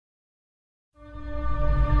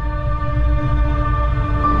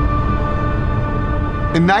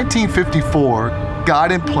In 1954,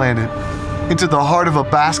 God implanted into the heart of a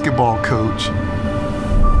basketball coach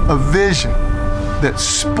a vision that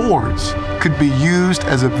sports could be used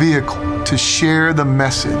as a vehicle to share the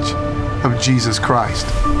message of Jesus Christ.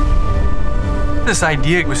 This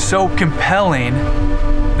idea was so compelling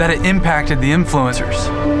that it impacted the influencers.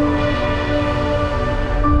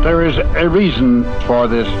 There is a reason for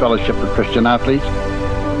this Fellowship of Christian Athletes.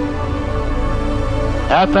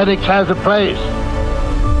 Athletics has a place.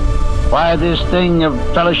 Why this thing of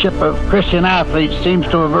Fellowship of Christian Athletes seems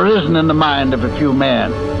to have arisen in the mind of a few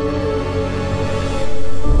men.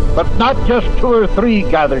 But not just 2 or 3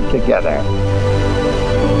 gathered together,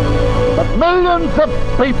 but millions of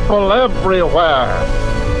people everywhere,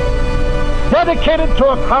 dedicated to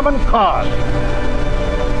a common cause.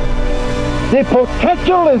 The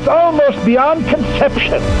potential is almost beyond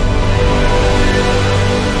conception.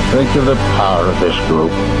 Think of the power of this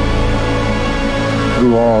group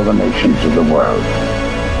through all the nations of the world.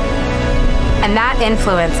 And that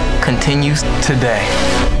influence Continues today.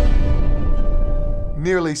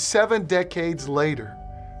 Nearly 7 decades later,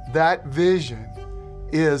 that vision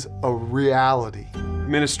is a reality.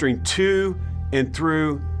 Ministering to and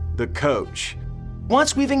through the coach.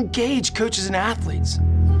 Once we've engaged coaches and athletes,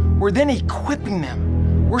 we're then equipping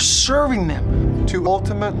them, we're serving them. To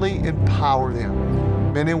ultimately empower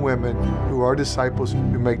them, men and women who are disciples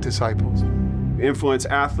who make disciples. Influence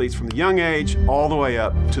athletes from the young age all the way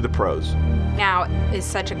up to the pros. now is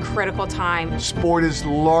such a critical time. Sport is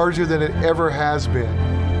larger than it ever has been.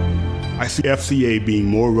 I see FCA being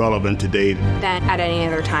more relevant today Than at any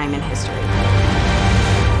other time in history.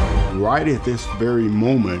 Right at this very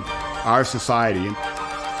moment, our society,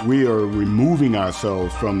 we are removing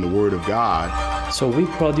ourselves from the Word of God. So we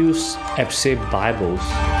produce FCA Bibles,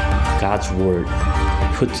 God's Word,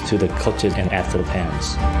 put to the coaches and athlete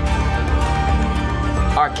hands.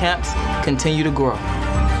 Our camps continue to grow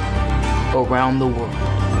around the world.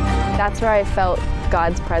 That's where I felt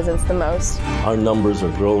God's presence the most. Our numbers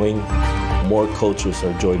are growing. More coaches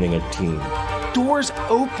are joining a team. Doors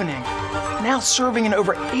opening, now serving in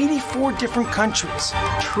over 84 different countries.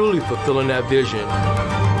 Truly fulfilling that vision.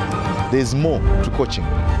 There's more to coaching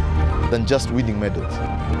than just winning medals.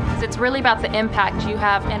 It's really about the impact you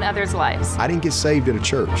have in others' lives. I didn't get saved at a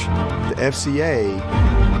church. The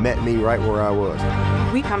FCA met me right where I was.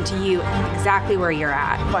 We come to you exactly where you're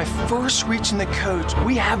at. By first reaching the coach,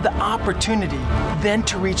 we have the opportunity then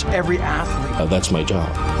to reach every athlete. That's my job,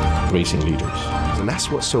 raising leaders. And that's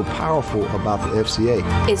what's so powerful about the FCA.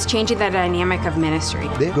 It's changing the dynamic of ministry.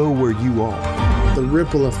 They go where you are. The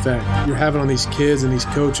ripple effect you're having on these kids and these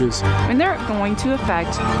coaches. And they're going to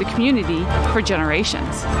affect the community for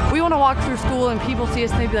generations. We want to walk through school and people see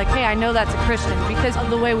us and they be like, hey, I know that's a Christian because of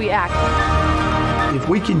the way we act. If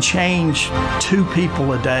we can change 2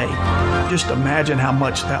 people a day, just imagine how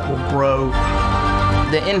much that will grow.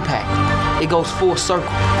 The impact, it goes full circle.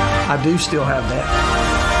 I do still have that.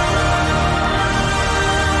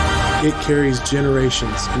 It carries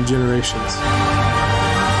generations and generations.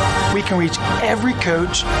 We can reach every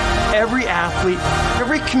coach, every athlete,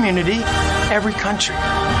 every community, every country.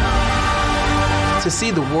 To see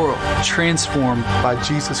the world transformed by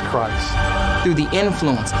Jesus Christ. Through the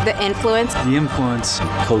influence. The influence. The influence.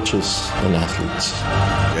 Coaches and athletes.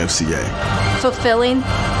 FCA. Fulfilling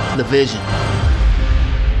the vision.